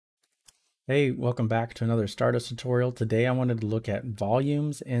Hey, welcome back to another Stardust tutorial. Today I wanted to look at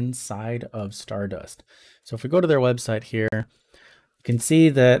volumes inside of Stardust. So if we go to their website here, you can see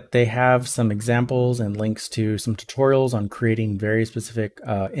that they have some examples and links to some tutorials on creating very specific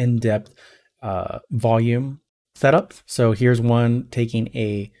in-depth volume setups. So here's one taking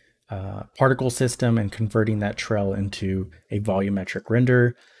a particle system and converting that trail into a volumetric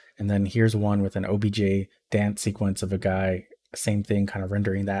render. And then here's one with an OBJ dance sequence of a guy, same thing, kind of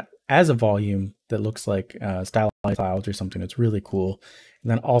rendering that as a volume that looks like stylized clouds or something that's really cool.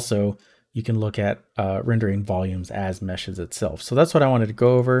 And then also you can look at rendering volumes as meshes itself. So that's what I wanted to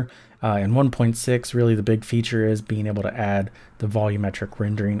go over. In 1.6, really the big feature is being able to add the volumetric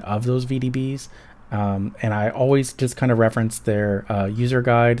rendering of those VDBs. And I always just kind of reference their user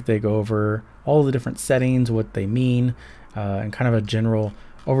guide. They go over all the different settings, what they mean, and kind of a general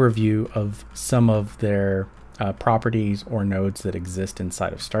overview of some of their properties or nodes that exist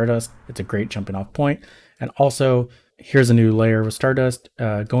inside of Stardust. It's a great jumping off point. And also, here's a new layer with Stardust.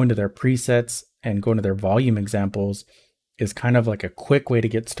 Going to their presets and going to their volume examples is kind of like a quick way to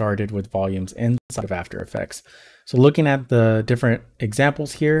get started with volumes inside of After Effects. So looking at the different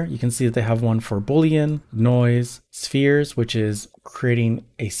examples here, you can see that they have one for Boolean, noise, spheres, which is creating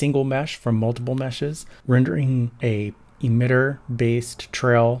a single mesh from multiple meshes, rendering a emitter-based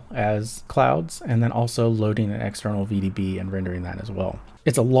trail as clouds, and then also loading an external VDB and rendering that as well.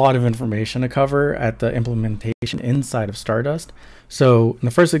 It's a lot of information to cover at the implementation inside of Stardust. So in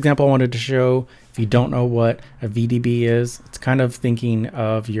the first example I wanted to show, if you don't know what a VDB is, it's kind of thinking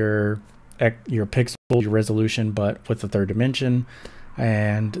of your pixel, your resolution, but with the third dimension,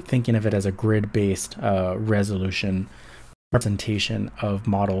 and thinking of it as a grid-based resolution representation of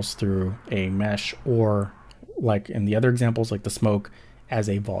models through a mesh, or like in the other examples, like the smoke, as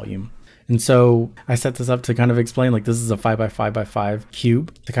a volume. And so I set this up to kind of explain, like, this is a 5x5x5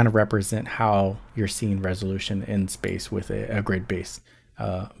 cube to kind of represent how you're seeing resolution in space with a grid-based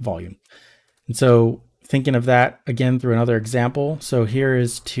volume. And so thinking of that again through another example. So here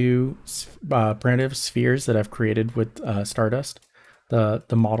is two primitive spheres that I've created with Stardust, the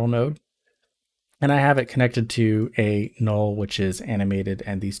model node. And I have it connected to a null, which is animated,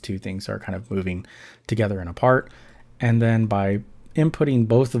 and these two things are kind of moving together and apart. And then by inputting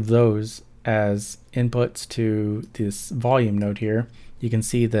both of those as inputs to this volume node here, you can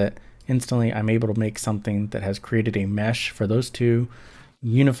see that instantly I'm able to make something that has created a mesh for those two,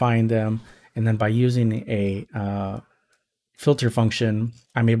 unifying them. And then by using a filter function,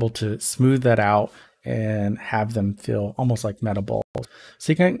 I'm able to smooth that out and have them feel almost like meta balls.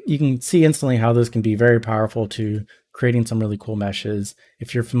 So you can see instantly how this can be very powerful to creating some really cool meshes.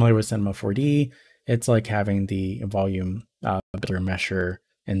 If you're familiar with Cinema 4D, it's like having the volume builder mesher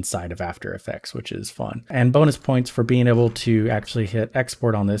inside of After Effects, which is fun. And bonus points for being able to actually hit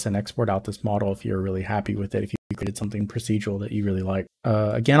export on this and export out this model if you're really happy with it, if you created something procedural that you really like.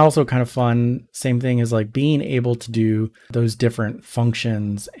 Again, also kind of fun. Same thing is like being able to do those different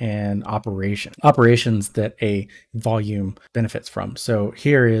functions and operations that a volume benefits from. So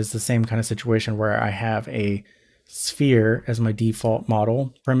here is the same kind of situation where I have a sphere as my default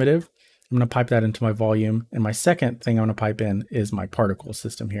model primitive. I'm going to pipe that into my volume. And my second thing I'm going to pipe in is my particle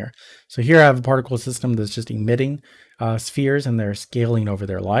system here. So here I have a particle system that's just emitting spheres, and they're scaling over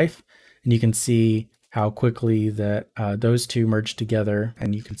their life. And you can see how quickly that those two merge together.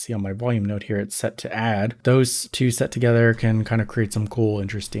 And you can see on my volume node here, it's set to add. Those two set together can kind of create some cool,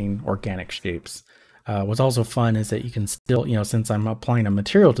 interesting organic shapes. What's also fun is that you can still, since I'm applying a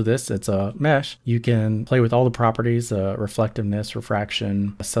material to this, it's a mesh, you can play with all the properties, reflectiveness,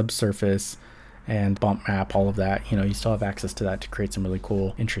 refraction, subsurface, and bump map, all of that. You still have access to that to create some really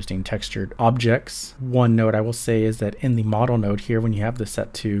cool, interesting textured objects. One note I will say is that in the model node here, when you have this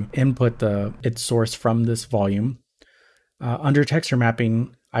set to input its source from this volume, under texture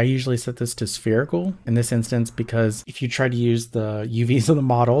mapping, I usually set this to spherical in this instance, because if you try to use the UVs of the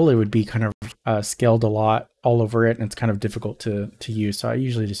model, it would be kind of scaled a lot all over it, and it's kind of difficult to use. So I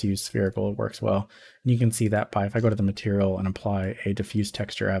usually just use spherical. It works well. And you can see that by, if I go to the material and apply a diffuse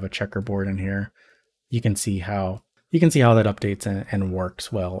texture, I have a checkerboard in here. You can see how that updates and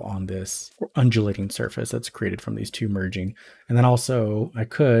works well on this undulating surface that's created from these two merging. And then also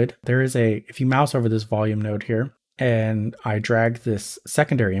if you mouse over this volume node here, and I drag this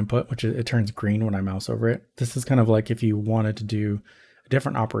secondary input, which it turns green when I mouse over it. This is kind of like if you wanted to do a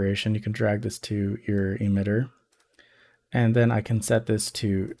different operation, you can drag this to your emitter. And then I can set this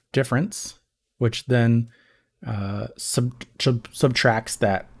to difference, which then subtracts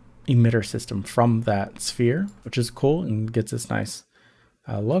that emitter system from that sphere, which is cool and gets this nice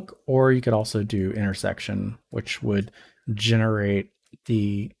look. Or you could also do intersection, which would generate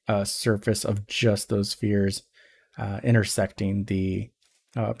the surface of just those spheres intersecting the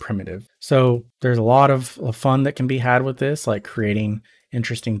primitive. So there's a lot of fun that can be had with this, like creating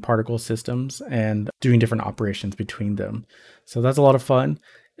interesting particle systems and doing different operations between them. So that's a lot of fun.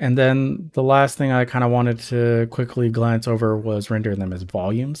 And then the last thing I kind of wanted to quickly glance over was rendering them as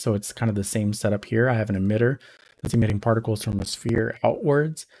volumes. So it's kind of the same setup here. I have an emitter that's emitting particles from a sphere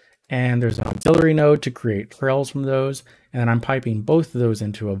outwards, and there's an auxiliary node to create trails from those. And I'm piping both of those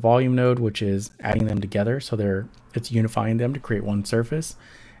into a volume node, which is adding them together. So it's unifying them to create one surface.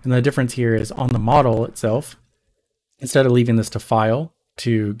 And the difference here is on the model itself, instead of leaving this to file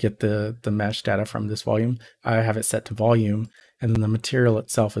to get the mesh data from this volume, I have it set to volume. And then the material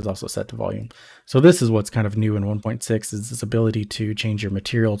itself is also set to volume. So this is what's kind of new in 1.6, is this ability to change your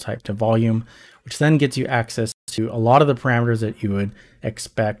material type to volume, which then gets you access to a lot of the parameters that you would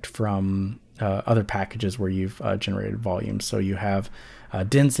expect from other packages where you've generated volumes. So you have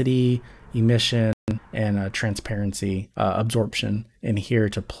density, emission, and transparency, absorption in here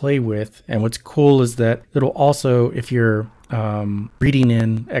to play with. And what's cool is that it'll also, if you're reading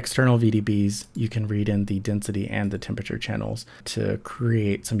in external VDBs, you can read in the density and the temperature channels to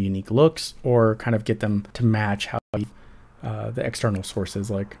create some unique looks or kind of get them to match how the external sources.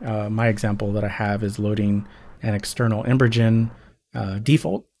 Like my example that I have is loading an external Embergen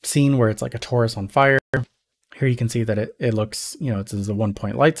default scene where it's like a torus on fire. Here you can see that it looks, it's a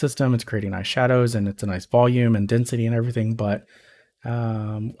 1-point light system. It's creating nice shadows and it's a nice volume and density and everything. But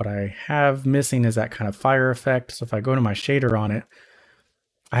what I have missing is that kind of fire effect. So if I go to my shader on it,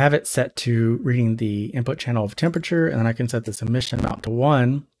 I have it set to reading the input channel of temperature, and then I can set this emission amount to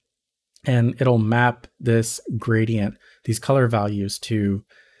 1, and it'll map this gradient, these color values, to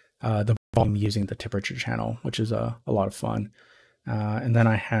the volume using the temperature channel, which is a lot of fun. And then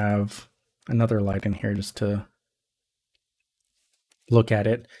I have another light in here just to look at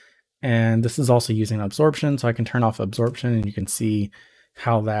it. And this is also using absorption, so I can turn off absorption and you can see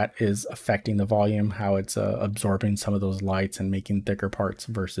how that is affecting the volume, how it's absorbing some of those lights and making thicker parts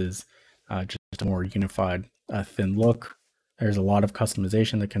versus just a more unified thin look. There's a lot of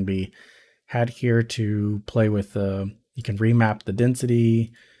customization that can be had here to play with. You can remap the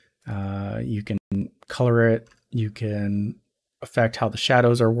density, you can color it, you can affect how the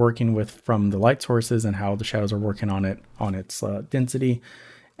shadows are working from the light sources and how the shadows are working on its density.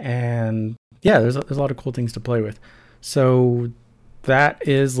 And yeah, there's a lot of cool things to play with. So that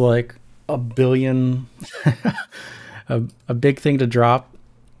is like a billion, a big thing to drop,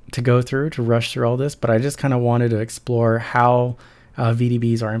 to go through, to rush through all this. But I just kind of wanted to explore how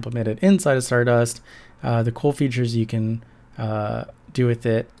VDBs are implemented inside of Stardust, the cool features you can do with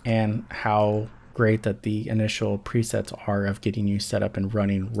it, and how great that the initial presets are of getting you set up and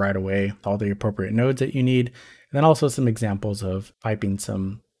running right away with all the appropriate nodes that you need. And then also some examples of piping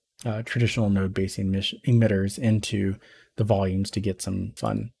some traditional node-based emitters into the volumes to get some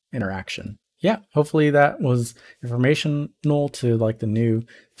fun interaction. Yeah, hopefully that was informational to like the new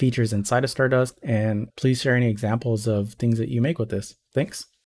features inside of Stardust, and please share any examples of things that you make with this. Thanks.